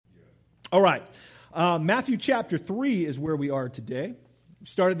All right. Matthew chapter 3 is where we are today. We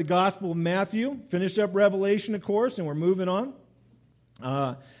started the Gospel of Matthew, finished up Revelation, of course, and we're moving on.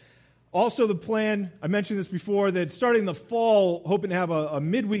 Also the plan, I mentioned this before, that starting the fall, hoping to have a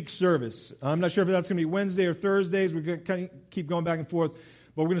midweek service. I'm not sure if that's going to be Wednesday or Thursdays. We're going to kind of keep going back and forth.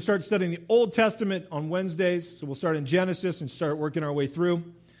 But we're going to start studying the Old Testament on Wednesdays. So we'll start in Genesis and start working our way through.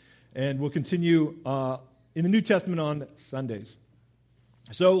 And we'll continue in the New Testament on Sundays.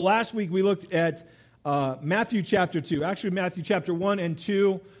 So last week we looked at Matthew chapter 2. Actually, Matthew chapter 1 and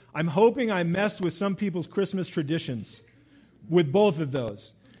 2. I'm hoping I messed with some people's Christmas traditions with both of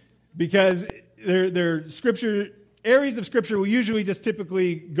those. Because they're scripture, areas of Scripture we usually just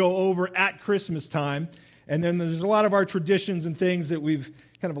typically go over at Christmas time. And then there's a lot of our traditions and things that we've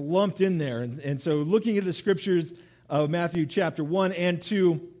kind of lumped in there. And so looking at the Scriptures of Matthew chapter 1 and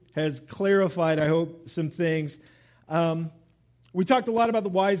 2 has clarified, I hope, some things. We talked a lot about the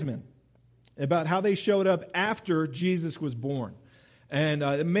wise men, about how they showed up after Jesus was born. And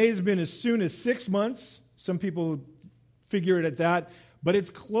it may have been as soon as 6 months. Some people figure it at that. But it's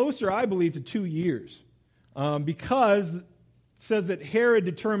closer, I believe, to 2 years. Because it says that Herod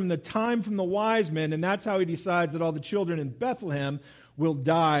determined the time from the wise men, and that's how he decides that all the children in Bethlehem will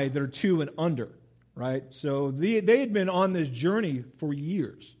die that are 2 and under. Right? So they had been on this journey for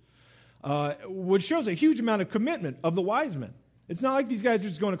years. Which shows a huge amount of commitment of the wise men. It's not like these guys are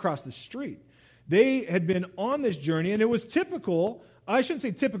just going across the street. They had been on this journey, and it was typical, I shouldn't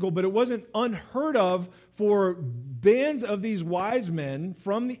say typical, but it wasn't unheard of for bands of these wise men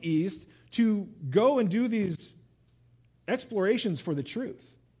from the east to go and do these explorations for the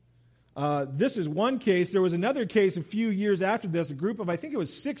truth. This is one case. There was another case a few years after this. A group of, I think it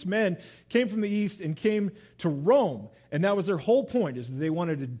was 6 men, came from the east and came to Rome. And that was their whole point, is that they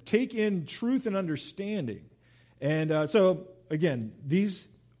wanted to take in truth and understanding. And so, again, these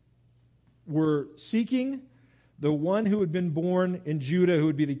were seeking the one who had been born in Judah, who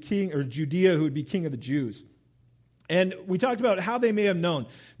would be the king, or Judea, who would be king of the Jews. And we talked about how they may have known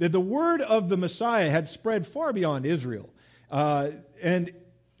that the word of the Messiah had spread far beyond Israel. And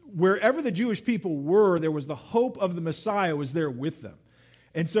wherever the Jewish people were, there was the hope of the Messiah was there with them.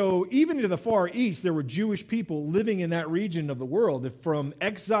 And so even to the Far East, there were Jewish people living in that region of the world, from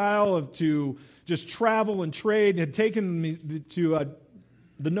exile to just travel and trade, and had taken them to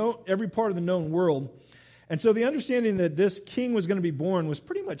every part of the known world. And so the understanding that this king was going to be born was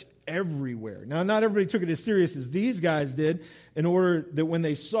pretty much everywhere. Now, not everybody took it as serious as these guys did, in order that when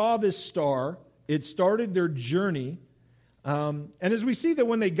they saw this star, it started their journey. And as we see that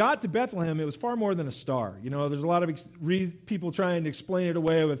when they got to Bethlehem, it was far more than a star. You know, there's a lot of people trying to explain it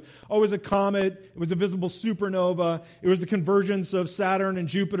away with, it was a comet, it was a visible supernova, it was the convergence of Saturn and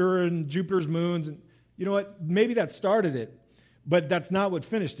Jupiter's moons. And you know what? Maybe that started it, but that's not what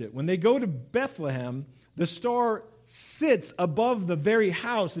finished it. When they go to Bethlehem, the star sits above the very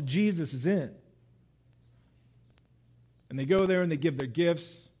house that Jesus is in. And they go there and they give their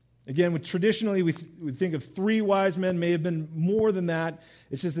gifts. Again, traditionally we think of 3 wise men, may have been more than that.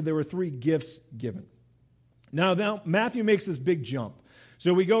 It's just that there were 3 gifts given. Now Matthew makes this big jump.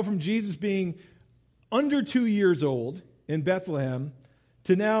 So we go from Jesus being under 2 years old in Bethlehem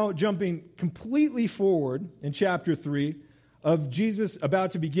to now jumping completely forward in chapter 3 of Jesus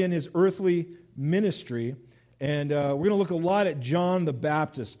about to begin his earthly ministry. And we're going to look a lot at John the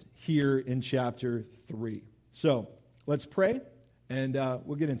Baptist here in chapter 3. So let's pray. And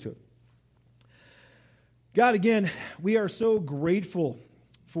we'll get into it. God, again, we are so grateful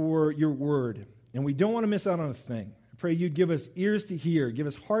for your word, and we don't want to miss out on a thing. I pray you'd give us ears to hear, give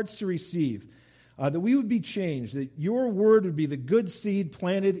us hearts to receive, that we would be changed, that your word would be the good seed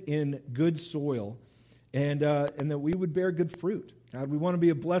planted in good soil, and that we would bear good fruit. God, we want to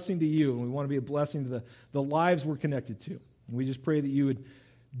be a blessing to you, and we want to be a blessing to the lives we're connected to. And we just pray that you would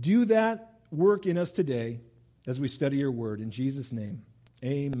do that work in us today, as we study your word. In Jesus' name,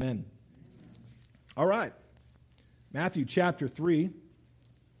 amen. All right. Matthew chapter 3,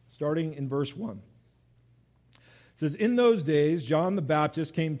 starting in verse 1. It says, "In those days, John the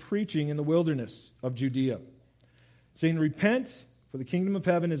Baptist came preaching in the wilderness of Judea, saying, 'Repent, for the kingdom of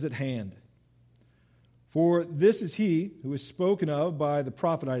heaven is at hand.' For this is he who is spoken of by the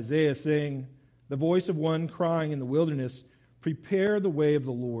prophet Isaiah, saying, 'The voice of one crying in the wilderness, prepare the way of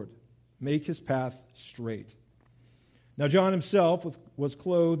the Lord, make his path straight.' Now John himself was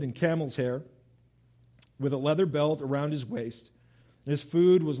clothed in camel's hair, with a leather belt around his waist, and his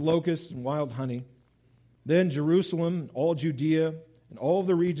food was locusts and wild honey. Then Jerusalem, all Judea, and all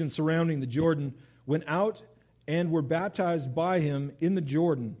the region surrounding the Jordan went out and were baptized by him in the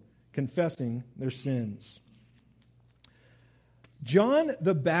Jordan, confessing their sins. John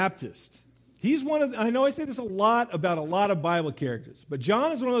the Baptist. He's one of, I know I say this a lot about a lot of Bible characters, but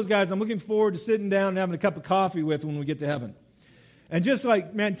John is one of those guys I'm looking forward to sitting down and having a cup of coffee with when we get to heaven. And just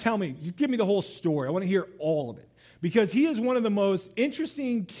like, man, tell me, just give me the whole story. I want to hear all of it. Because he is one of the most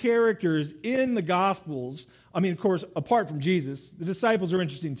interesting characters in the Gospels. I mean, of course, apart from Jesus, the disciples are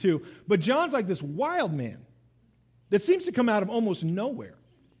interesting too. But John's like this wild man that seems to come out of almost nowhere.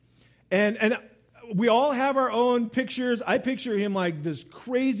 And we all have our own pictures. I picture him like this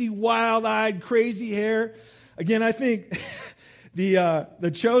crazy, wild-eyed, crazy hair. Again, I think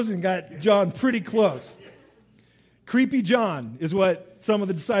the Chosen got John pretty close. Creepy John is what some of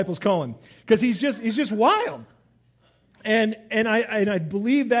the disciples call him, because he's just wild. And I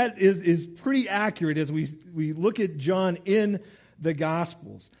believe that is pretty accurate as we look at John in the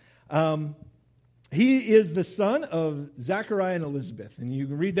Gospels. He is the son of Zechariah and Elizabeth. And you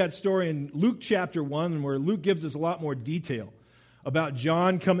can read that story in Luke chapter 1, where Luke gives us a lot more detail about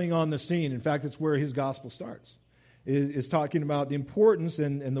John coming on the scene. In fact, it's where his gospel starts, is talking about the importance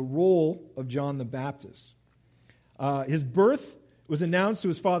and the role of John the Baptist. His birth was announced to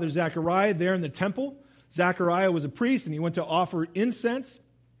his father Zechariah there in the temple. Zechariah was a priest, and he went to offer incense.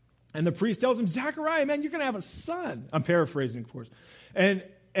 And the priest tells him, Zechariah, man, you're going to have a son. I'm paraphrasing, of course.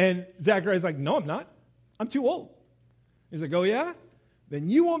 And Zechariah's like, no, I'm not. I'm too old. He's like, oh, yeah? Then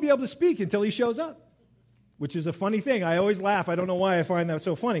you won't be able to speak until he shows up, which is a funny thing. I always laugh. I don't know why I find that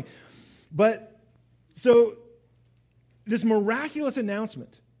so funny. But so this miraculous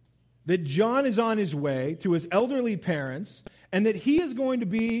announcement that John is on his way to his elderly parents and that he is going to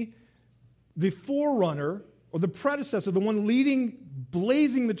be the forerunner or the predecessor, the one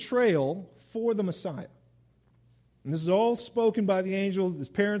blazing the trail for the Messiah. And this is all spoken by the angel. His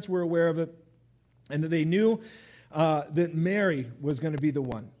parents were aware of it, and that they knew that Mary was going to be the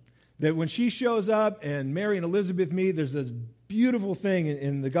one. That when she shows up and Mary and Elizabeth meet, there's this beautiful thing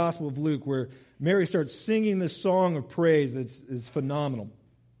in the Gospel of Luke where Mary starts singing this song of praise that's phenomenal.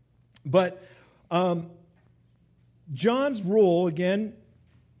 But John's role, again,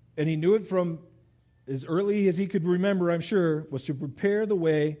 and he knew it from as early as he could remember, I'm sure, was to prepare the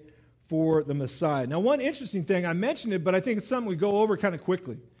way for the Messiah. Now, one interesting thing, I mentioned it, but I think it's something we go over kind of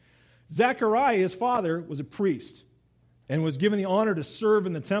quickly. Zechariah, his father, was a priest and was given the honor to serve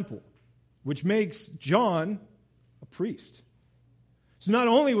in the temple, which makes John a priest. So not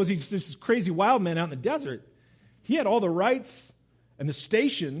only was he just this crazy wild man out in the desert, he had all the rights and the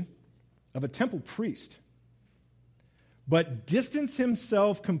station of a temple priest, but distanced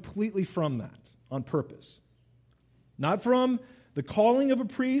himself completely from that on purpose. Not from the calling of a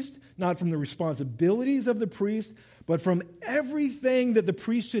priest, not from the responsibilities of the priest, but from everything that the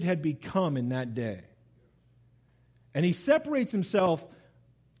priesthood had become in that day. And he separates himself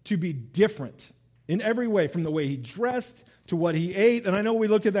to be different in every way, from the way he dressed to what he ate. And I know we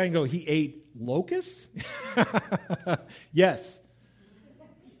look at that and go, he ate locusts? Yes.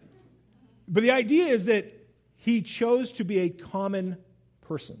 But the idea is that he chose to be a common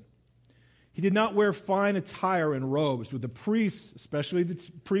person. He did not wear fine attire and robes. With the priests, especially the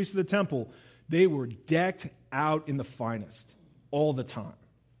priests of the temple, they were decked out in the finest all the time.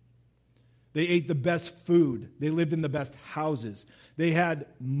 They ate the best food. They lived in the best houses. They had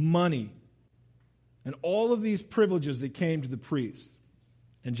money. And all of these privileges that came to the priests.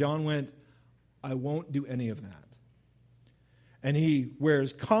 And John went, I won't do any of that. And he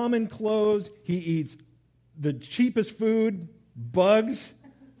wears common clothes. He eats the cheapest food, bugs,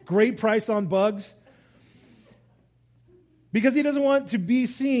 great price on bugs, because he doesn't want to be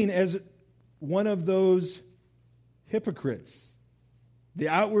seen as one of those hypocrites. The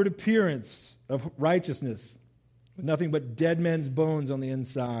outward appearance of righteousness, with nothing but dead men's bones on the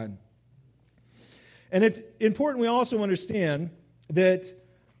inside. And it's important we also understand that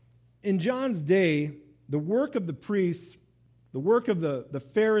in John's day, the work of the priests, the work of the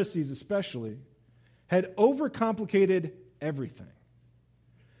Pharisees especially, had overcomplicated everything.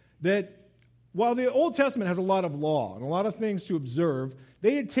 That while the Old Testament has a lot of law and a lot of things to observe,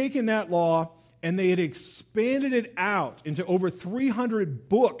 they had taken that law and they had expanded it out into over 300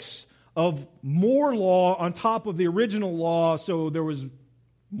 books of more law on top of the original law, so there was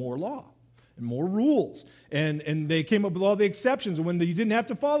more law and more rules. And they came up with all the exceptions when you didn't have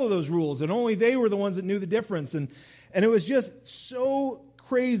to follow those rules, and only they were the ones that knew the difference. And it was just so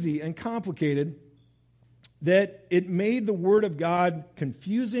crazy and complicated that it made the Word of God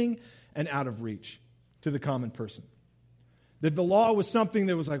confusing and out of reach to the common person. That the law was something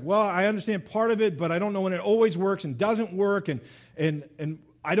that was like, well, I understand part of it, but I don't know when it always works and doesn't work, and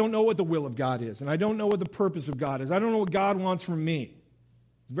I don't know what the will of God is, and I don't know what the purpose of God is. I don't know what God wants from me.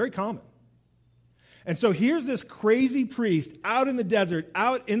 It's very common. And so here's this crazy priest out in the desert,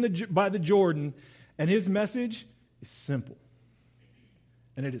 by the Jordan, and his message is simple.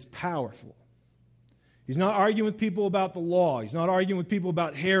 And it is powerful. He's not arguing with people about the law. He's not arguing with people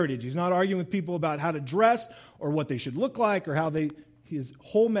about heritage. He's not arguing with people about how to dress or what they should look like or his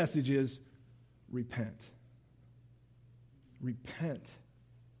whole message is repent. Repent.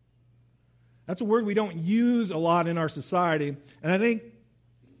 That's a word we don't use a lot in our society. And I think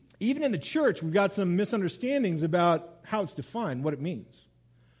even in the church, we've got some misunderstandings about how it's defined, what it means.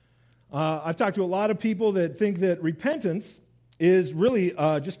 I've talked to a lot of people that think that repentance is really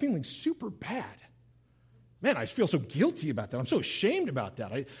just feeling super bad. Man, I feel so guilty about that. I'm so ashamed about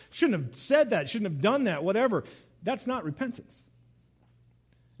that. I shouldn't have said that, shouldn't have done that, whatever. That's not repentance.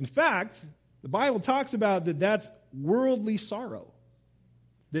 In fact, the Bible talks about that's worldly sorrow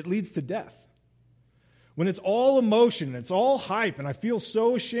that leads to death. When it's all emotion, it's all hype, and I feel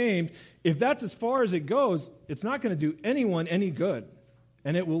so ashamed, if that's as far as it goes, it's not going to do anyone any good,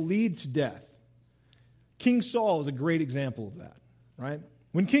 and it will lead to death. King Saul is a great example of that, right?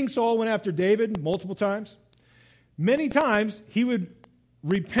 When King Saul went after David multiple times, many times he would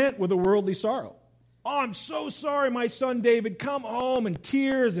repent with a worldly sorrow. Oh, I'm so sorry, my son David, come home, in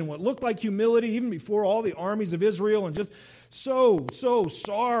tears and what looked like humility, even before all the armies of Israel, and just so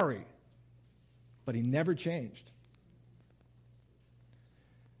sorry. But he never changed.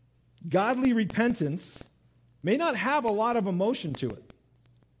 Godly repentance may not have a lot of emotion to it,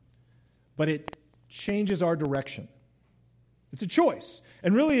 but it changes our direction. It's a choice.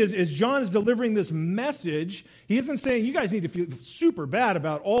 And really, as John is delivering this message, he isn't saying, you guys need to feel super bad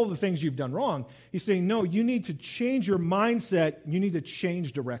about all the things you've done wrong. He's saying, no, you need to change your mindset. You need to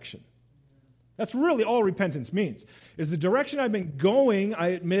change direction. That's really all repentance means, is the direction I've been going, I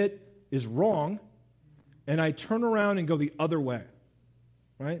admit, is wrong, and I turn around and go the other way,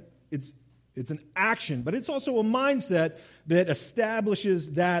 right? It's an action, but it's also a mindset that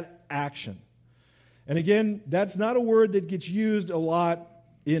establishes that action. And again, that's not a word that gets used a lot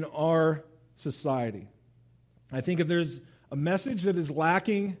in our society. I think if there's a message that is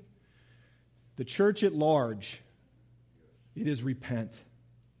lacking the church at large, it is repent.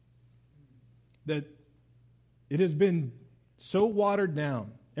 That it has been so watered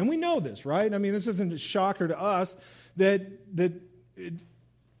down. And we know this, right? I mean, this isn't a shocker to us that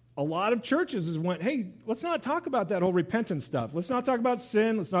a lot of churches has went, hey, let's not talk about that whole repentance stuff. Let's not talk about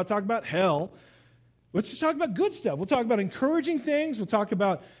sin. Let's not talk about hell. Let's just talk about good stuff. We'll talk about encouraging things. We'll talk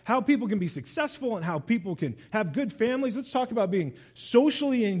about how people can be successful and how people can have good families. Let's talk about being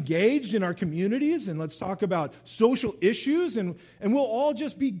socially engaged in our communities, and let's talk about social issues, and we'll all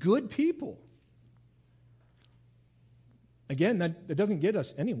just be good people. Again, that doesn't get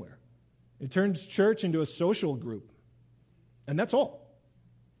us anywhere. It turns church into a social group, and that's all.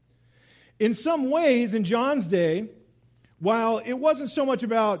 In some ways, in John's day, while it wasn't so much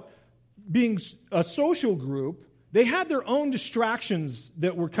about being a social group, they had their own distractions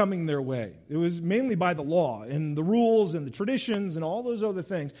that were coming their way. It was mainly by the law and the rules and the traditions and all those other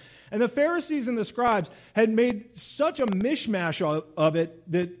things. And the Pharisees and the scribes had made such a mishmash of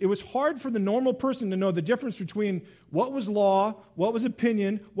it that it was hard for the normal person to know the difference between what was law, what was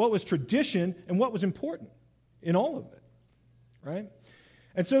opinion, what was tradition, and what was important in all of it, right?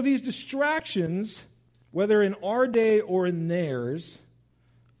 And so these distractions, whether in our day or in theirs,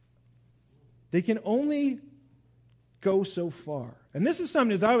 they can only go so far. And this is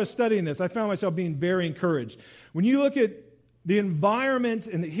something, as I was studying this, I found myself being very encouraged. When you look at the environment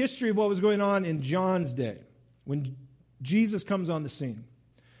and the history of what was going on in John's day, when Jesus comes on the scene,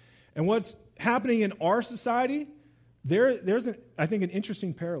 and what's happening in our society, there's I think, an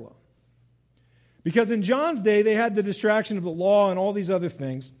interesting parallel. Because in John's day, they had the distraction of the law and all these other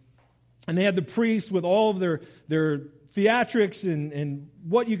things, and they had the priests with all of their theatrics and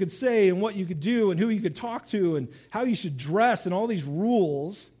what you could say and what you could do and who you could talk to and how you should dress and all these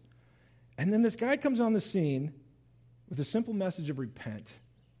rules. And then this guy comes on the scene with a simple message of repent.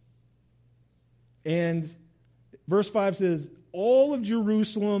 And verse 5 says, all of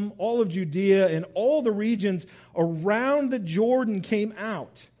Jerusalem, all of Judea, and all the regions around the Jordan came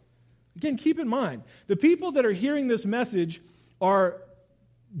out. Again, keep in mind, the people that are hearing this message are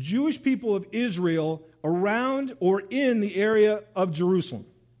Jewish people of Israel around or in the area of Jerusalem.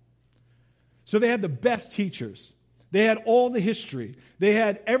 So they had the best teachers. They had all the history. They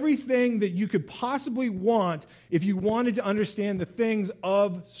had everything that you could possibly want if you wanted to understand the things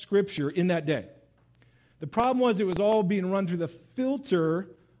of Scripture in that day. The problem was it was all being run through the filter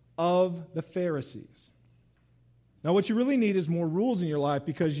of the Pharisees. Now, what you really need is more rules in your life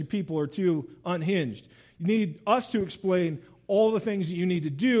because you people are too unhinged. You need us to explain all the things that you need to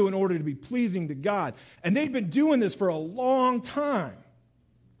do in order to be pleasing to God. And they've been doing this for a long time.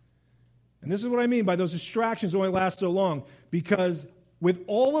 And this is what I mean by those distractions only last so long, because with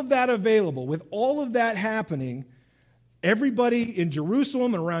all of that available, with all of that happening, everybody in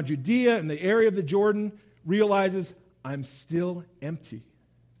Jerusalem and around Judea and the area of the Jordan realizes, I'm still empty.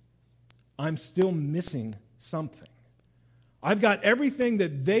 I'm still missing something. I've got everything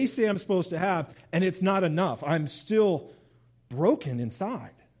that they say I'm supposed to have, and it's not enough. I'm still broken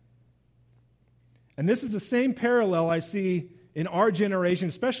inside. And this is the same parallel I see in our generation,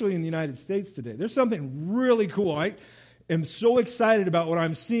 especially in the United States today. There's something really cool. I am so excited about what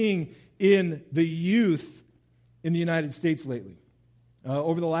I'm seeing in the youth in the United States lately.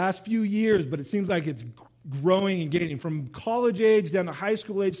 Over the last few years, but it seems like it's growing and gaining from college age down to high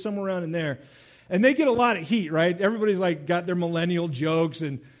school age, somewhere around in there. And they get a lot of heat, right? Everybody's like got their millennial jokes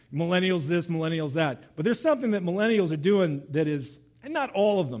and millennials this, millennials that. But there's something that millennials are doing that is, and not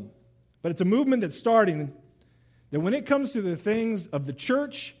all of them, but it's a movement that's starting that when it comes to the things of the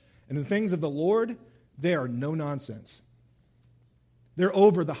church and the things of the Lord, they are no nonsense. They're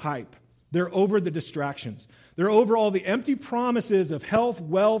over the hype. They're over the distractions. They're over all the empty promises of health,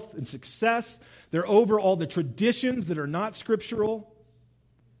 wealth, and success. They're over all the traditions that are not scriptural.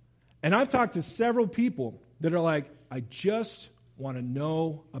 And I've talked to several people that are like, I just want to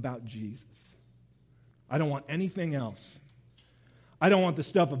know about Jesus. I don't want anything else. I don't want the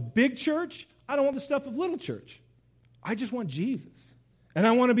stuff of big church. I don't want the stuff of little church. I just want Jesus. And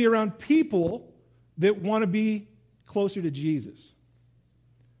I want to be around people that want to be closer to Jesus.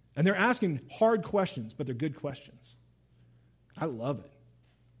 And they're asking hard questions, but they're good questions. I love it.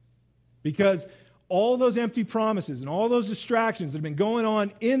 Because all those empty promises and all those distractions that have been going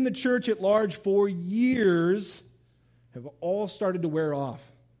on in the church at large for years have all started to wear off.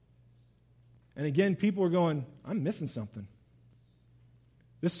 And again, people are going, I'm missing something.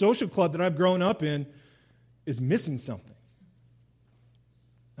 This social club that I've grown up in is missing something.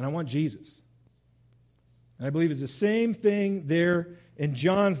 And I want Jesus. And I believe it's the same thing there in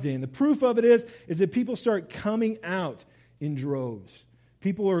John's day. And the proof of it is that people start coming out in droves.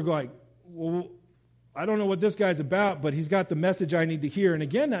 People are going, well, I don't know what this guy's about, but he's got the message I need to hear. And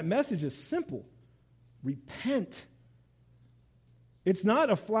again, that message is simple. Repent. It's not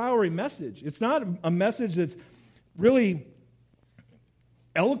a flowery message. It's not a message that's really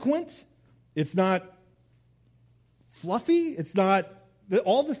eloquent. It's not fluffy. It's not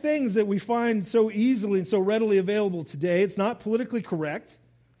all the things that we find so easily and so readily available today. It's not politically correct.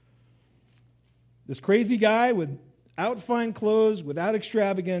 This crazy guy without fine clothes, without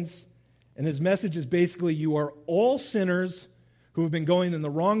extravagance, and his message is basically, you are all sinners who have been going in the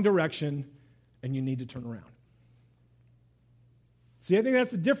wrong direction, and you need to turn around. See, I think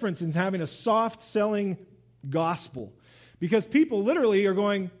that's the difference in having a soft-selling gospel. Because people literally are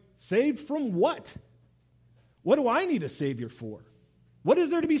going, saved from what? What do I need a Savior for? What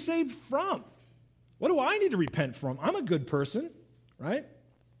is there to be saved from? What do I need to repent from? I'm a good person, right?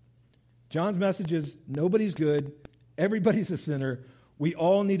 John's message is, nobody's good. Everybody's a sinner. We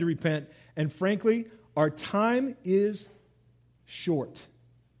all need to repent. And frankly, our time is short.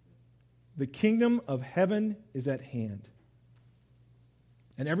 The kingdom of heaven is at hand.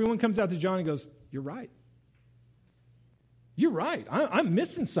 And everyone comes out to John and goes, you're right. You're right. I'm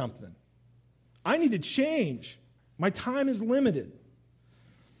missing something. I need to change. My time is limited.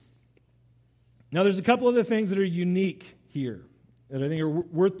 Now, there's a couple other things that are unique here that I think are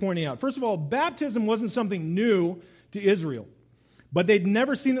worth pointing out. First of all, baptism wasn't something new to Israel, but they'd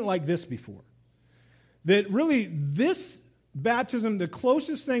never seen it like this before. That really, this baptism, the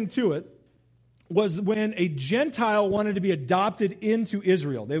closest thing to it, was when a Gentile wanted to be adopted into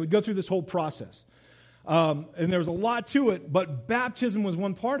Israel. They would go through this whole process. And there was a lot to it, but baptism was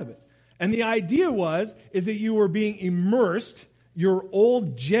one part of it. And the idea is that you were being immersed, your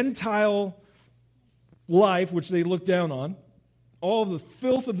old Gentile life, which they looked down on, all of the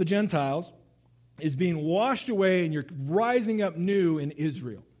filth of the Gentiles, is being washed away and you're rising up new in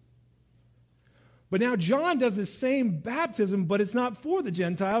Israel. But now John does the same baptism, but it's not for the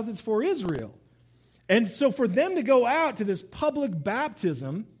Gentiles, it's for Israel. And so for them to go out to this public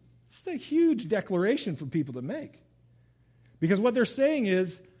baptism, it's a huge declaration for people to make. Because what they're saying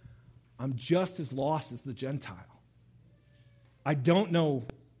is, I'm just as lost as the Gentile. I don't know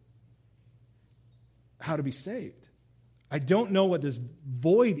how to be saved. I don't know what this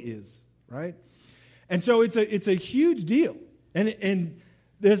void is, right? And so it's a huge deal. And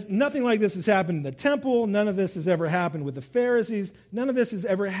there's nothing like this has happened in the temple. None of this has ever happened with the Pharisees. None of this has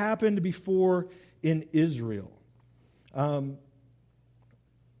ever happened before in Israel. And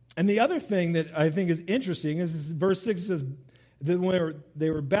the other thing that I think is interesting is verse 6 says, They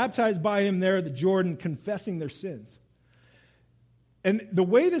were baptized by him there at the Jordan, confessing their sins. And the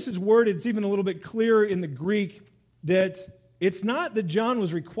way this is worded, it's even a little bit clearer in the Greek that it's not that John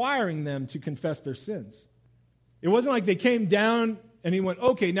was requiring them to confess their sins. It wasn't like they came down and he went,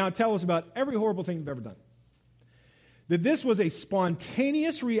 okay, now tell us about every horrible thing you've ever done. That this was a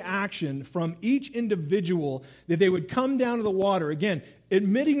spontaneous reaction from each individual, that they would come down to the water, again,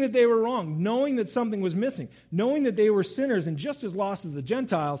 admitting that they were wrong, knowing that something was missing, knowing that they were sinners and just as lost as the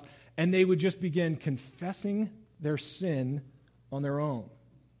Gentiles, and they would just begin confessing their sin on their own.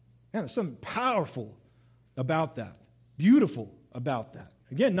 Man, there's something powerful about that, beautiful about that.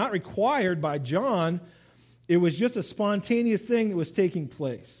 Again, not required by John. It was just a spontaneous thing that was taking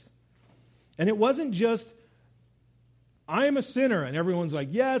place. And it wasn't just, I am a sinner, and everyone's like,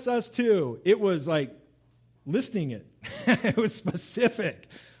 yes, us too. It was like listing it. It was specific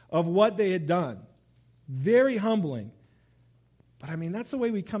of what they had done. Very humbling. But I mean, that's the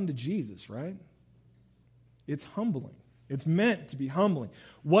way we come to Jesus, right? It's humbling. It's meant to be humbling.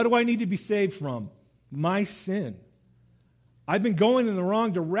 What do I need to be saved from? My sin. I've been going in the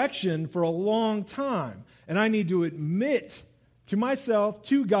wrong direction for a long time, and I need to admit to myself,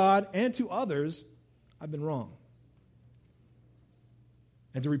 to God, and to others, I've been wrong.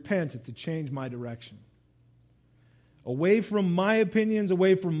 And to repent is to change my direction. Away from my opinions,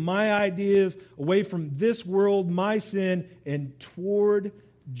 away from my ideas, away from this world, my sin, and toward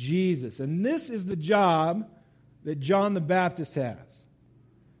Jesus. And this is the job that John the Baptist has.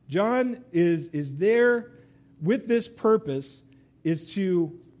 John is there with this purpose, is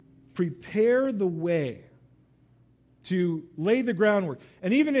to prepare the way, to lay the groundwork.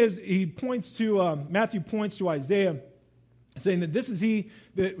 And even as he points to, Matthew points to Isaiah, saying that this is he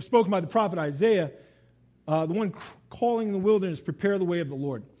that was spoken by the prophet Isaiah, the one calling in the wilderness, prepare the way of the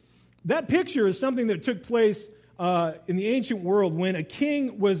Lord. That picture is something that took place in the ancient world when a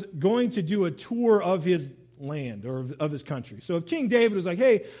king was going to do a tour of his land or of his country. So if King David was like,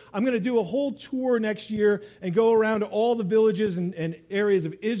 hey, I'm going to do a whole tour next year and go around to all the villages and areas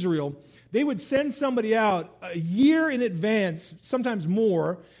of Israel, they would send somebody out a year in advance, sometimes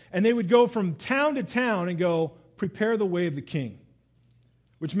more, and they would go from town to town and go, prepare the way of the king,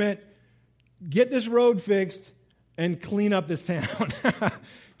 which meant get this road fixed and clean up this town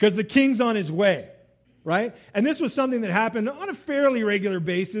because the king's on his way, right? And this was something that happened on a fairly regular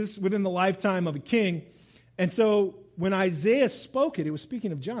basis within the lifetime of a king. And so when Isaiah spoke it, it was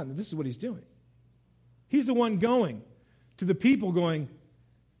speaking of John. This is what he's doing. He's the one going to the people going,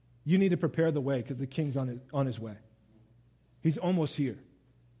 you need to prepare the way because the king's on his way. He's almost here.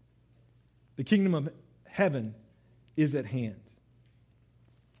 The kingdom of heaven is at hand.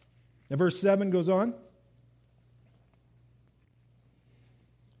 Now verse 7 goes on.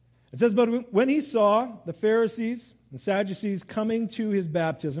 It says, but when he saw the Pharisees and Sadducees coming to his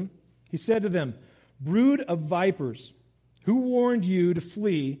baptism, he said to them, brood of vipers, who warned you to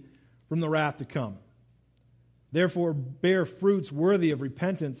flee from the wrath to come? Therefore bear fruits worthy of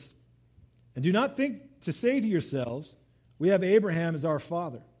repentance, and do not think to say to yourselves, we have Abraham as our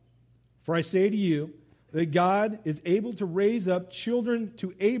father. For I say to you that God is able to raise up children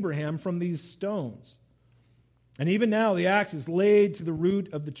to Abraham from these stones. And even now the axe is laid to the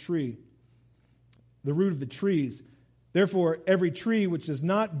root of the tree, the root of the trees. Therefore every tree which does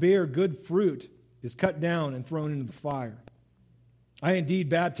not bear good fruit is cut down and thrown into the fire. I indeed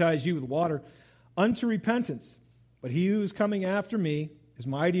baptize you with water unto repentance, but he who is coming after me is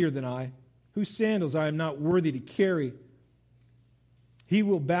mightier than I, whose sandals I am not worthy to carry. He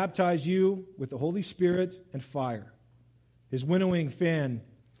will baptize you with the Holy Spirit and fire. His winnowing fan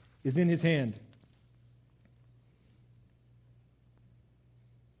is in his hand,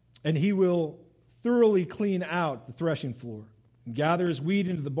 and he will thoroughly clean out the threshing floor and gather his wheat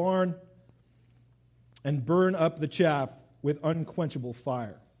into the barn and burn up the chaff with unquenchable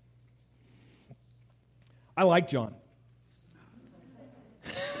fire. I like John.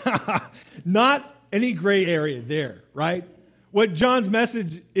 Not any gray area there, right? What John's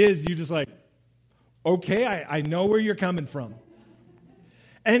message is, you're just like, okay, I know where you're coming from.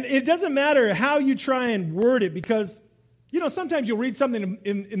 And it doesn't matter how you try and word it, because, sometimes you'll read something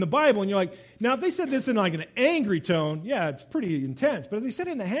in the Bible and you're like, now if they said this in like an angry tone, yeah, it's pretty intense. But if they said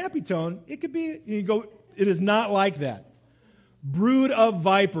it in a happy tone, it could be, you go, it is not like that. Brood of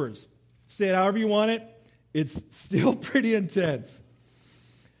vipers. Say it however you want it. It's still pretty intense.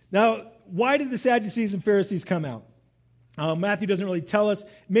 Now, why did the Sadducees and Pharisees come out? Matthew doesn't really tell us.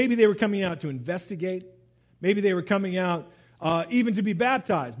 Maybe they were coming out to investigate. Maybe they were coming out even to be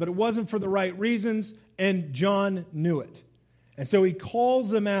baptized, but it wasn't for the right reasons, and John knew it. And so he calls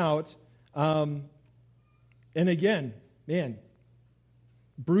them out. And again, man,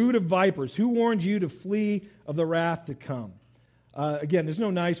 brood of vipers, who warned you to flee of the wrath to come? Again, there's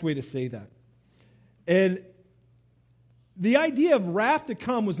no nice way to say that. And the idea of wrath to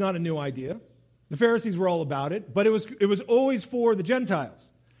come was not a new idea. The Pharisees were all about it, but it was always for the Gentiles.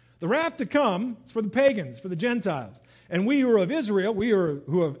 The wrath to come is for the pagans, for the Gentiles. And we who are of Israel,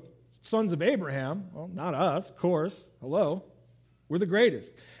 who are sons of Abraham, well, not us, of course, hello, we're the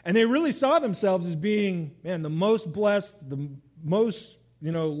greatest. And they really saw themselves as being, the most blessed, the most,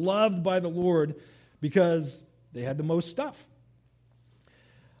 loved by the Lord because they had the most stuff.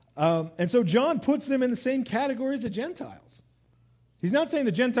 And so John puts them in the same category as the Gentiles. He's not saying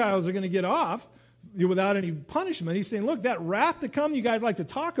the Gentiles are going to get off without any punishment. He's saying, look, that wrath to come you guys like to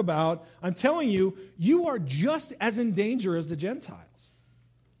talk about, I'm telling you, you are just as in danger as the Gentiles.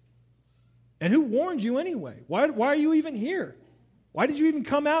 And who warned you anyway? Why are you even here? Why did you even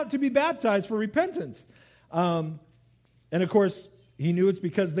come out to be baptized for repentance? And of course, he knew it's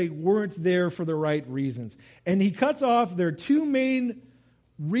because they weren't there for the right reasons. And he cuts off their two main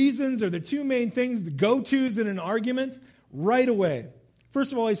reasons, or the two main things, the go-tos in an argument, right away.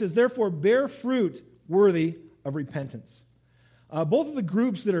 First of all, he says, therefore, bear fruit worthy of repentance. Both of the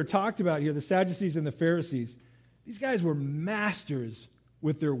groups that are talked about here, the Sadducees and the Pharisees, these guys were masters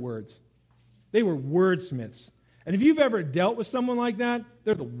with their words. They were wordsmiths. And if you've ever dealt with someone like that,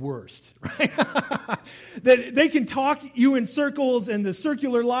 they're the worst, right? They can talk you in circles and the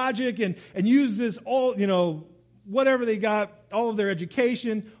circular logic and use this all, whatever they got, all of their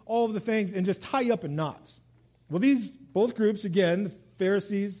education, all of the things, and just tie you up in knots. Well, these both groups, again, the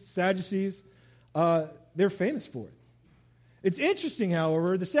Pharisees, Sadducees, they're famous for it. It's interesting,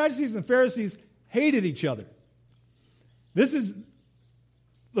 however, the Sadducees and the Pharisees hated each other. This is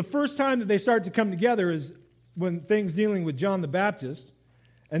the first time that they start to come together is when things dealing with John the Baptist.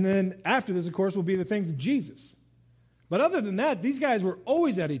 And then after this, of course, will be the things of Jesus. But other than that, these guys were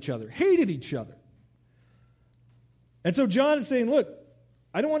always at each other, hated each other. And so John is saying, look,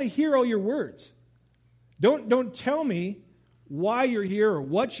 I don't want to hear all your words. Don't tell me why you're here or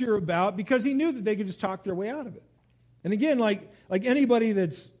what you're about, because he knew that they could just talk their way out of it. And again, like anybody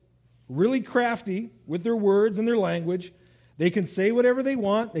that's really crafty with their words and their language, they can say whatever they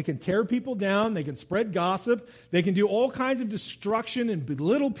want. They can tear people down. They can spread gossip. They can do all kinds of destruction and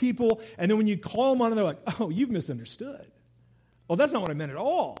belittle people. And then when you call them on it, they're like, oh, you've misunderstood. Well, that's not what I meant at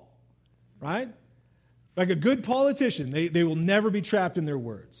all, right? Like a good politician, they will never be trapped in their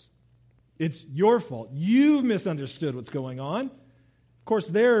words. It's your fault. You've misunderstood what's going on. Of course,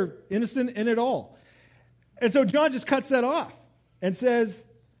 they're innocent in it all. And so John just cuts that off and says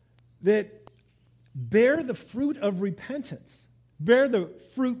that bear the fruit of repentance. Bear the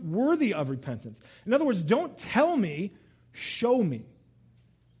fruit worthy of repentance. In other words, don't tell me, show me.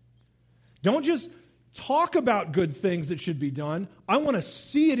 Don't just talk about good things that should be done. I want to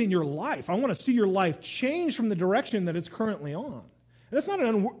see it in your life. I want to see your life change from the direction that it's currently on. And that's not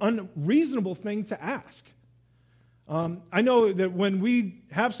an unreasonable thing to ask. I know that when we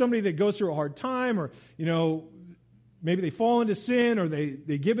have somebody that goes through a hard time, or, maybe they fall into sin, or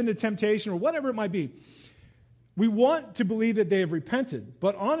they give into temptation, or whatever it might be, we want to believe that they have repented.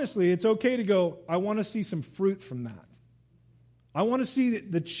 But honestly, it's okay to go, I want to see some fruit from that. I want to see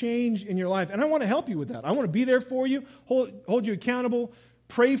the change in your life, and I want to help you with that. I want to be there for you, hold you accountable,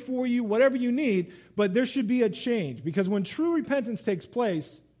 pray for you, whatever you need, but there should be a change, because when true repentance takes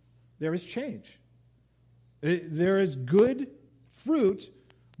place, there is change. There is good fruit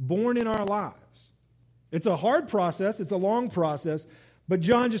born in our lives. It's a hard process, it's a long process, but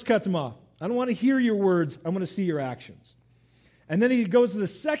John just cuts them off. I don't want to hear your words, I want to see your actions. And then he goes to the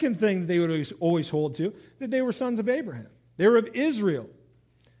second thing that they would always hold to, that they were sons of Abraham. They were of Israel.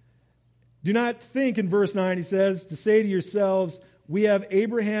 Do not think, in verse 9, he says, to say to yourselves, we have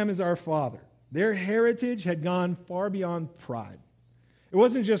Abraham as our father. Their heritage had gone far beyond pride. It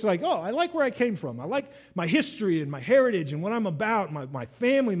wasn't just like, oh, I like where I came from. I like my history and my heritage and what I'm about, my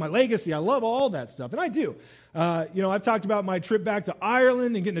family, my legacy. I love all that stuff, and I do. I've talked about my trip back to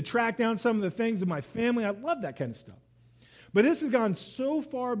Ireland and getting to track down some of the things of my family. I love that kind of stuff. But this has gone so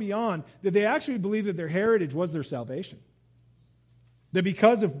far beyond that they actually believe that their heritage was their salvation. That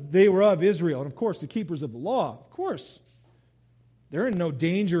because they were of Israel, and of course the keepers of the law, of course, they're in no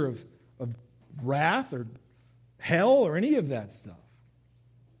danger of wrath or hell or any of that stuff.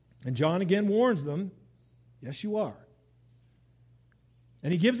 And John again warns them, yes, you are.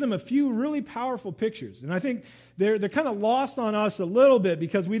 And he gives them a few really powerful pictures. And I think they're kind of lost on us a little bit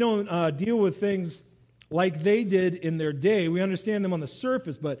because we don't deal with things like they did in their day. We understand them on the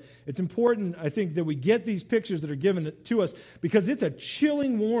surface, but it's important, I think, that we get these pictures that are given to us, because it's a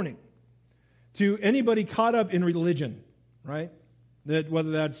chilling warning to anybody caught up in religion, right? that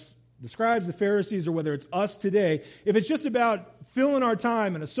whether that's the scribes, the Pharisees, or whether it's us today, if it's just about filling our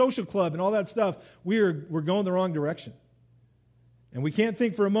time in a social club and all that stuff, we're going the wrong direction. And we can't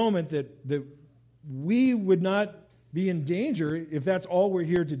think for a moment that we would not be in danger if that's all we're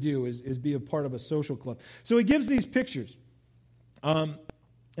here to do is be a part of a social club. So he gives these pictures. And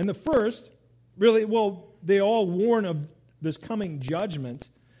the first, really, well, they all warn of this coming judgment,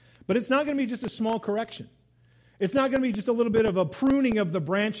 but it's not going to be just a small correction. It's not going to be just a little bit of a pruning of the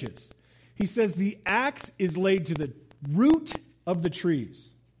branches. He says the axe is laid to the root of the trees.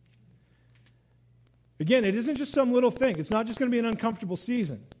 Again, it isn't just some little thing. It's not just going to be an uncomfortable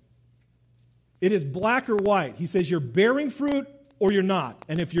season. It is black or white. He says you're bearing fruit or you're not.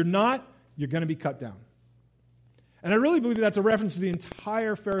 And if you're not, you're going to be cut down. And I really believe that's a reference to the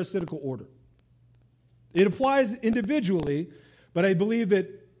entire Pharisaical order. It applies individually, but I believe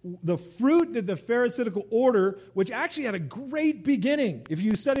that the fruit that the Pharisaical order, which actually had a great beginning. If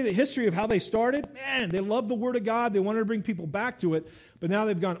you study the history of how they started, man, they loved the Word of God. They wanted to bring people back to it, but now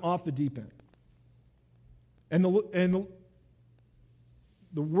they've gone off the deep end. And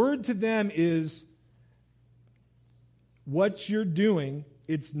the word to them is, what you're doing,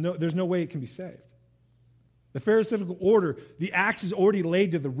 there's no way it can be saved. The Pharisaical order, the axe is already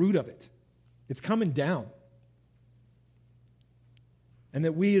laid to the root of it. It's coming down. And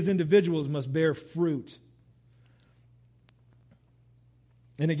that we as individuals must bear fruit.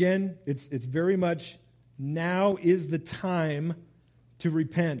 And again, it's very much now is the time to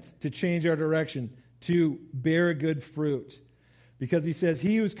repent, to change our direction, to bear good fruit. Because he says,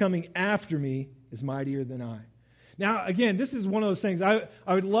 he who's coming after me is mightier than I. Now, again, this is one of those things. I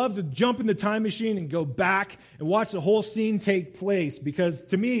would love to jump in the time machine and go back and watch the whole scene take place, because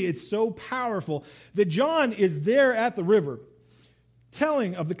to me it's so powerful that John is there at the river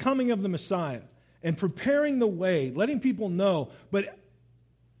telling of the coming of the Messiah and preparing the way, letting people know. But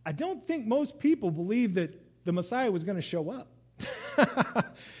I don't think most people believe that the Messiah was going to show up.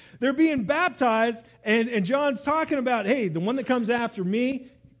 They're being baptized, and John's talking about, hey, the one that comes after me,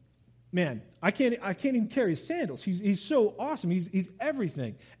 man, I can't even carry his sandals. He's so awesome. He's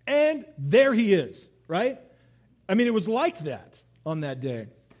everything. And there he is, right? I mean, it was like that on that day.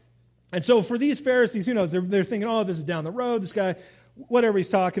 And so for these Pharisees, who knows, they're thinking, oh, this is down the road, this guy, whatever he's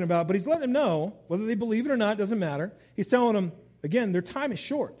talking about. But he's letting them know, whether they believe it or not, doesn't matter. He's telling them, again, their time is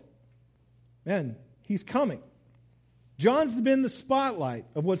short. Man, he's coming. John's been the spotlight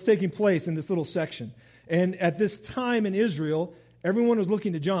of what's taking place in this little section. And at this time in Israel, everyone was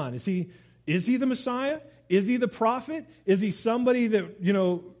looking to John. Is he the Messiah? Is he the prophet? Is he somebody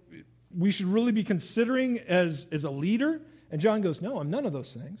that, we should really be considering as a leader? And John goes, no, I'm none of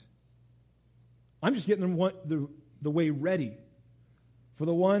those things. I'm just getting them the way ready for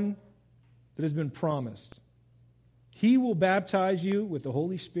the one that has been promised. He will baptize you with the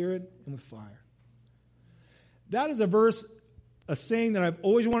Holy Spirit and with fire. That is a saying that I've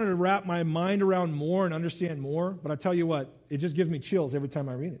always wanted to wrap my mind around more and understand more, but I tell you what, it just gives me chills every time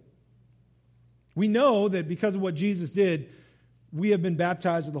I read it. We know that because of what Jesus did, we have been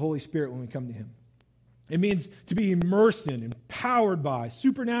baptized with the Holy Spirit when we come to Him. It means to be immersed in, empowered by,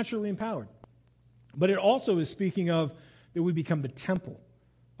 supernaturally empowered. But it also is speaking of that we become the temple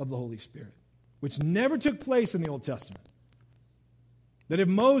of the Holy Spirit, which never took place in the Old Testament. That if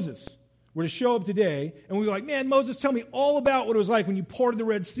Moses were to show up today, and we were like, man, Moses, tell me all about what it was like when you parted the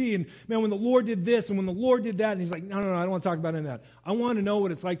Red Sea, and man, when the Lord did this, and when the Lord did that, and he's like, no, I don't want to talk about any of that. I want to know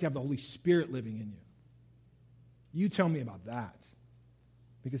what it's like to have the Holy Spirit living in you. You tell me about that.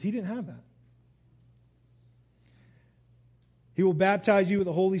 Because he didn't have that. He will baptize you with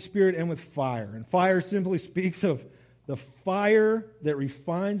the Holy Spirit and with fire. And fire simply speaks of the fire that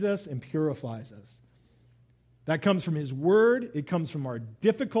refines us and purifies us. That comes from His Word. It comes from our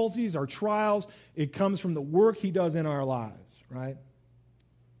difficulties, our trials. It comes from the work He does in our lives, right?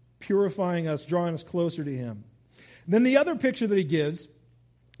 Purifying us, drawing us closer to Him. And then the other picture that He gives,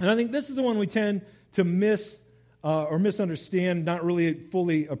 and I think this is the one we tend to miss or misunderstand, not really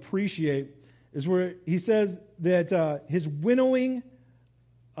fully appreciate, is where He says that His winnowing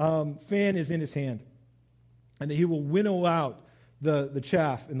fan is in His hand, and that He will winnow out the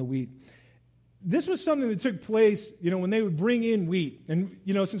chaff and the wheat. This was something that took place, when they would bring in wheat. And,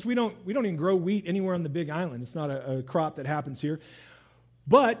 since we don't even grow wheat anywhere on the Big Island. It's not a crop that happens here.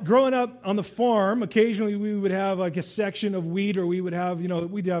 But growing up on the farm, occasionally we would have like a section of wheat, or we would have,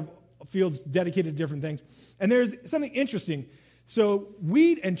 we'd have fields dedicated to different things. And there's something interesting. So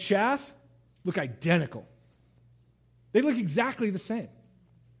wheat and chaff look identical. They look exactly the same.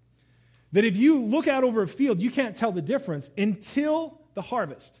 That if you look out over a field, you can't tell the difference until the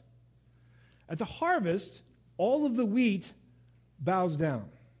harvest. At the harvest, all of the wheat bows down.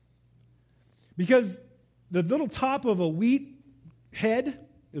 Because the little top of a wheat head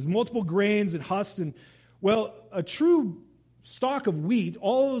is multiple grains and husks. And, well, a true stalk of wheat,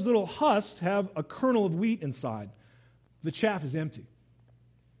 all those little husks have a kernel of wheat inside. The chaff is empty.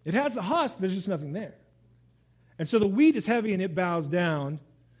 It has the husk, there's just nothing there. And so the wheat is heavy and it bows down,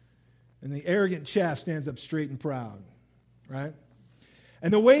 and the arrogant chaff stands up straight and proud, right?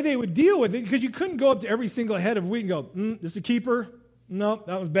 And the way they would deal with it, because you couldn't go up to every single head of wheat and go, this is a keeper. No,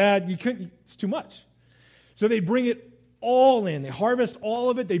 that was bad. You couldn't, it's too much. So they bring it all in. They harvest all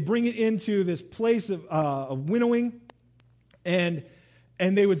of it. They bring it into this place of winnowing, and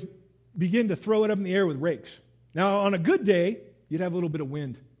they would begin to throw it up in the air with rakes. Now, on a good day, you'd have a little bit of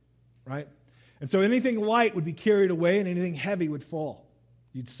wind, right? And so anything light would be carried away, and anything heavy would fall.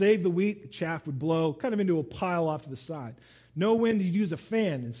 You'd save the wheat, the chaff would blow kind of into a pile off to the side. No wind, you'd use a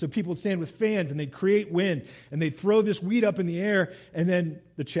fan. And so people would stand with fans, and they'd create wind, and they'd throw this wheat up in the air, and then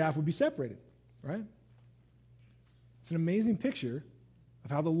the chaff would be separated, right? It's an amazing picture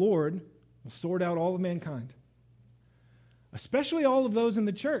of how the Lord will sort out all of mankind, especially all of those in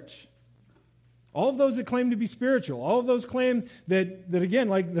the church. All of those that claim to be spiritual, all of those claim that again,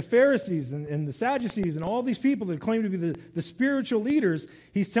 like the Pharisees and the Sadducees and all these people that claim to be the spiritual leaders,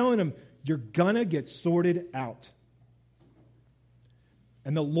 he's telling them, you're going to get sorted out.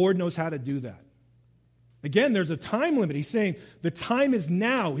 And the Lord knows how to do that. Again, there's a time limit. He's saying the time is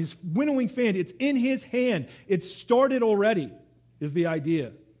now. His winnowing fan, it's in his hand. It's started already, is the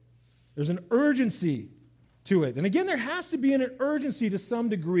idea. There's an urgency to it. And again, there has to be an urgency to some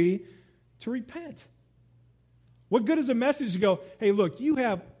degree to repent. What good is a message to go, hey, look, you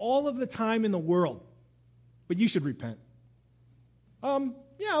have all of the time in the world, but you should repent? Yeah,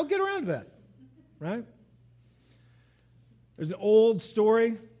 I'll get around to that, right? There's an old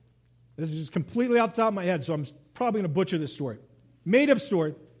story. This is just completely off the top of my head, so I'm probably going to butcher this story. Made-up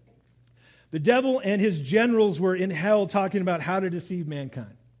story. The devil and his generals were in hell talking about how to deceive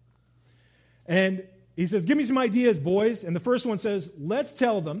mankind. And he says, give me some ideas, boys. And the first one says, let's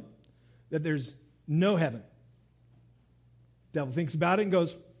tell them that there's no heaven. Devil thinks about it and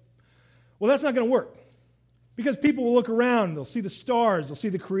goes, well, that's not going to work. Because people will look around, they'll see the stars, they'll see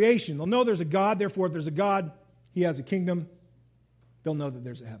the creation, they'll know there's a God, therefore if there's a God, he has a kingdom, they'll know that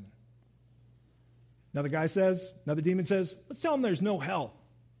there's a heaven. Another demon says, let's tell them there's no hell.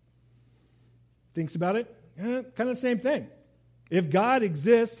 Thinks about it, kind of the same thing. If God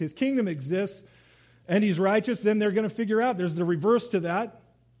exists, his kingdom exists, and he's righteous, then they're going to figure out there's the reverse to that.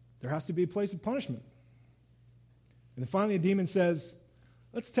 There has to be a place of punishment. And then finally a demon says,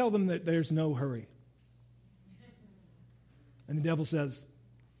 let's tell them that there's no hurry. And the devil says,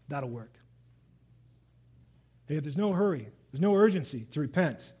 that'll work. Hey, if there's no hurry, there's no urgency to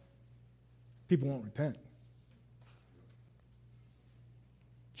repent, people won't repent.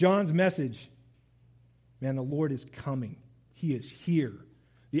 John's message, man, the Lord is coming. He is here.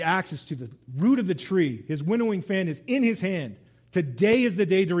 The axe is to the root of the tree. His winnowing fan is in his hand. Today is the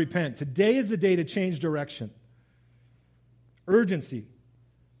day to repent. Today is the day to change direction. Urgency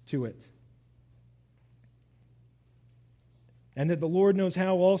to it. And that the Lord knows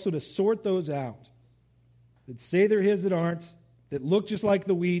how also to sort those out. That say they're his that aren't. That look just like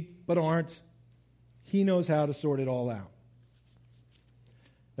the wheat but aren't. He knows how to sort it all out.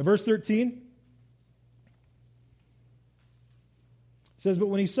 Now, verse 13 says, but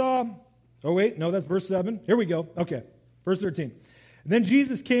when he saw... Oh, wait, no, that's verse 7. Here we go. Okay, verse 13. And then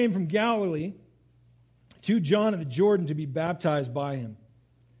Jesus came from Galilee to John at the Jordan to be baptized by him.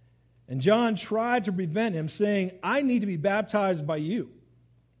 And John tried to prevent him, saying, I need to be baptized by you.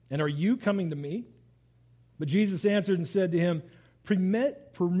 And are you coming to me? But Jesus answered and said to him,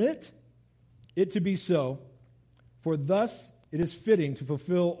 Permit it to be so, for thus it is fitting to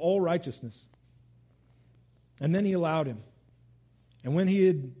fulfill all righteousness. And then he allowed him. And when he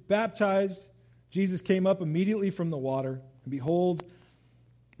had baptized, Jesus came up immediately from the water, and behold,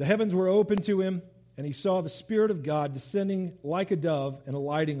 the heavens were opened to him, and he saw the Spirit of God descending like a dove and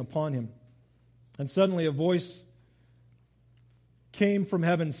alighting upon him. And suddenly a voice came from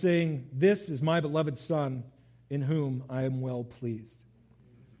heaven saying, This is my beloved Son, in whom I am well pleased.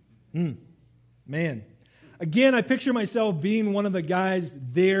 Man. Again, I picture myself being one of the guys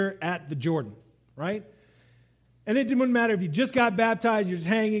there at the Jordan, right? And it didn't matter if you just got baptized, you're just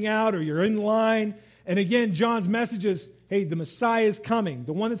hanging out, or you're in line. And again, John's message is, hey, the Messiah is coming.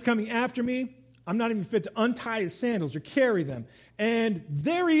 The one that's coming after me, I'm not even fit to untie his sandals or carry them. And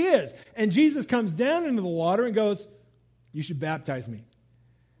there he is. And Jesus comes down into the water and goes, you should baptize me.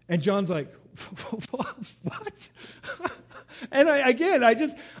 And John's like, what? And I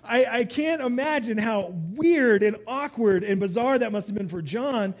can't imagine how weird and awkward and bizarre that must have been for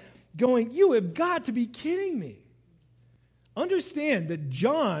John, going, you have got to be kidding me. Understand that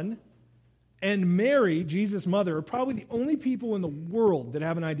John and Mary, Jesus' mother, are probably the only people in the world that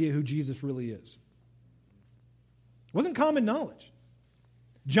have an idea who Jesus really is. It wasn't common knowledge.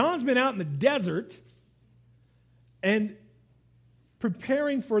 John's been out in the desert and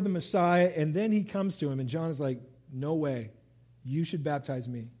preparing for the Messiah, and then he comes to him, and John is like, no way, you should baptize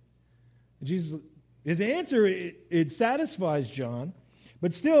me. And Jesus, his answer, it satisfies John,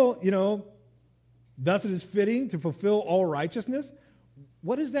 but still, thus it is fitting to fulfill all righteousness.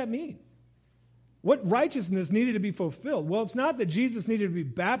 What does that mean? What righteousness needed to be fulfilled? Well, it's not that Jesus needed to be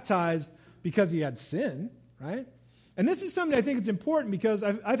baptized because he had sin, right? And this is something I think it's important because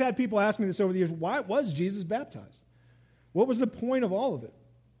I've had people ask me this over the years. Why was Jesus baptized? What was the point of all of it?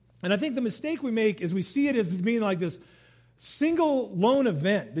 And I think the mistake we make is we see it as being like this single lone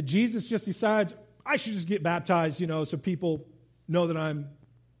event that Jesus just decides, I should just get baptized, so people know that I'm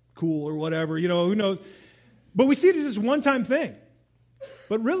cool or whatever, who knows. But we see it as this one-time thing.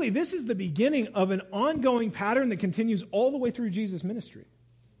 But really, this is the beginning of an ongoing pattern that continues all the way through Jesus' ministry,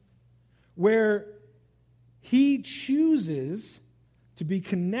 where he chooses to be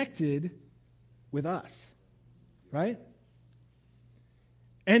connected with us, right?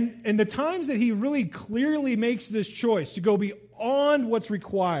 And the times that he really clearly makes this choice to go beyond what's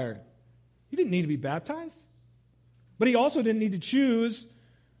required, he didn't need to be baptized, but he also didn't need to choose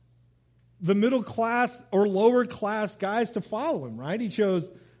the middle class or lower class guys to follow him, right? He chose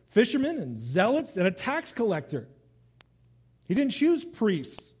fishermen and zealots and a tax collector. He didn't choose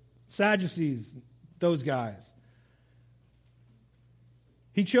priests, Sadducees, those guys.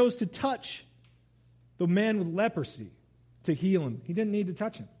 He chose to touch the man with leprosy to heal him. He didn't need to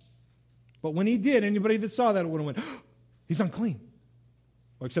touch him. But when he did, anybody that saw that would have went, oh, he's unclean.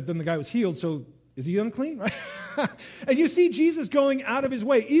 Well, except then the guy was healed, so is he unclean? Right? And you see Jesus going out of his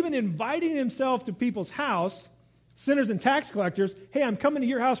way, even inviting himself to people's house, sinners and tax collectors, hey, I'm coming to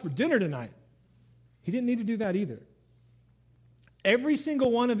your house for dinner tonight. He didn't need to do that either. Every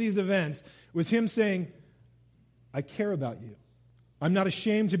single one of these events was him saying, I care about you. I'm not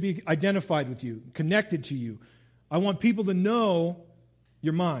ashamed to be identified with you, connected to you. I want people to know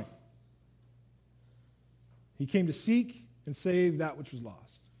you're mine. He came to seek and save that which was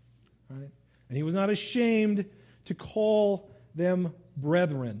lost. Right? And he was not ashamed to call them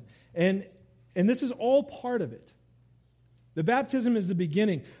brethren. And this is all part of it. The baptism is the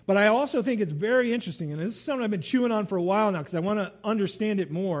beginning. But I also think it's very interesting, and this is something I've been chewing on for a while now because I want to understand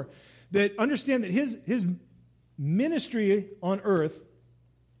it more, that understand that his ministry on earth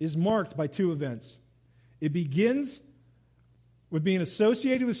is marked by two events. It begins with being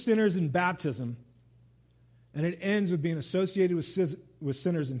associated with sinners in baptism, and it ends with being associated with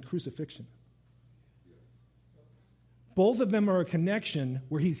sinners in crucifixion. Both of them are a connection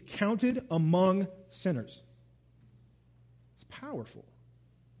where he's counted among sinners. It's powerful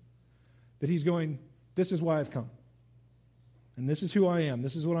that he's going, this is why I've come. And this is who I am.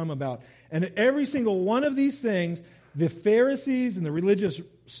 This is what I'm about. And at every single one of these things, the Pharisees and the religious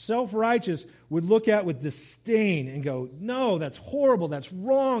self-righteous would look at with disdain and go, no, that's horrible, that's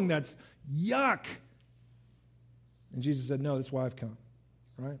wrong, that's yuck. And Jesus said, no, that's why I've come.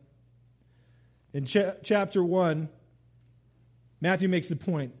 Right? In chapter 1, Matthew makes the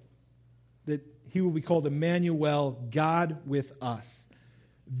point that he will be called Emmanuel, God with us.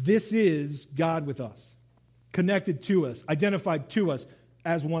 This is God with us, connected to us, identified to us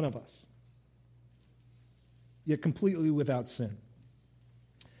as one of us, yet completely without sin.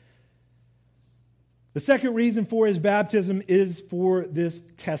 The second reason for his baptism is for this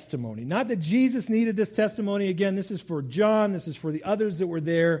testimony. Not that Jesus needed this testimony. Again, this is for John. This is for the others that were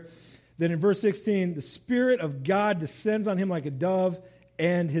there. Then in verse 16, the Spirit of God descends on him like a dove,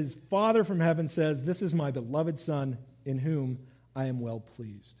 and his Father from heaven says, this is my beloved Son in whom I am well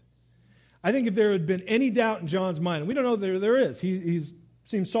pleased. I think if there had been any doubt in John's mind, and we don't know that there is, he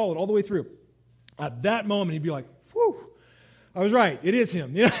seems solid all the way through. At that moment, he'd be like, whew, I was right. It is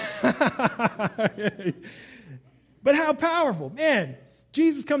him. But how powerful. Man,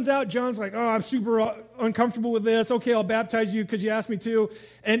 Jesus comes out. John's like, oh, I'm super uncomfortable with this. Okay, I'll baptize you because you asked me to.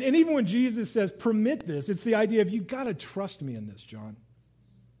 And even when Jesus says, permit this, it's the idea of you've got to trust me in this, John.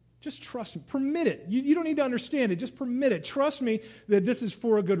 Just trust me. Permit it. You don't need to understand it. Just permit it. Trust me that this is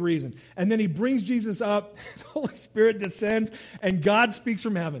for a good reason. And then he brings Jesus up. The Holy Spirit descends, and God speaks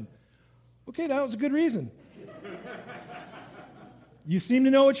from heaven. Okay, that was a good reason. You seem to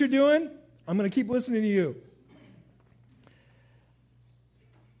know what you're doing. I'm going to keep listening to you.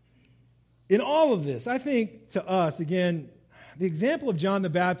 in all of this, I think to us, again, the example of John the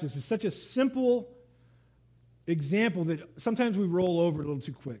Baptist is such a simple example that sometimes we roll over it a little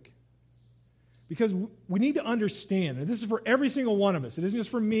too quick. Because we need to understand, and this is for every single one of us. It isn't just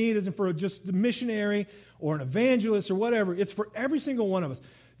for me, it isn't for just a missionary or an evangelist or whatever. It's for every single one of us.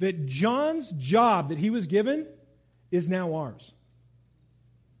 That John's job that he was given is now ours.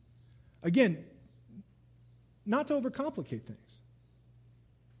 Again, not to overcomplicate things.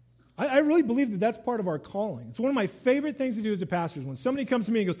 I really believe that that's part of our calling. It's one of my favorite things to do as a pastor is when somebody comes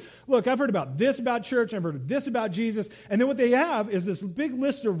to me and goes, look, I've heard about this about church, I've heard this about Jesus, and then what they have is this big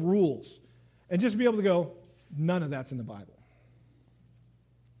list of rules. And just be able to go, none of that's in the Bible.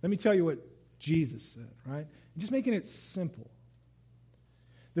 Let me tell you what Jesus said, right? Just making it simple.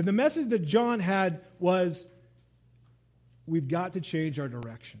 That the message that John had was, we've got to change our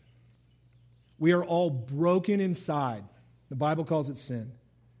direction. We are all broken inside. The Bible calls it sin.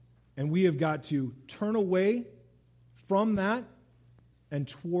 And we have got to turn away from that and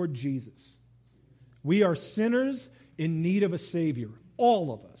toward Jesus. We are sinners in need of a Savior,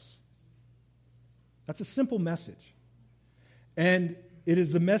 all of us. That's a simple message. And it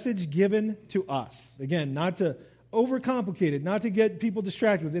is the message given to us. Again, not to overcomplicate it, not to get people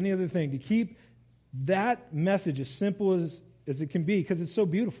distracted with any other thing, to keep that message as simple as it can be, because it's so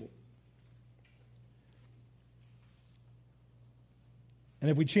beautiful. And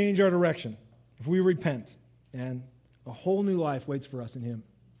if we change our direction, if we repent, and a whole new life waits for us in Him.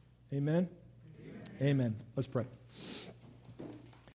 Amen? Amen. Let's pray.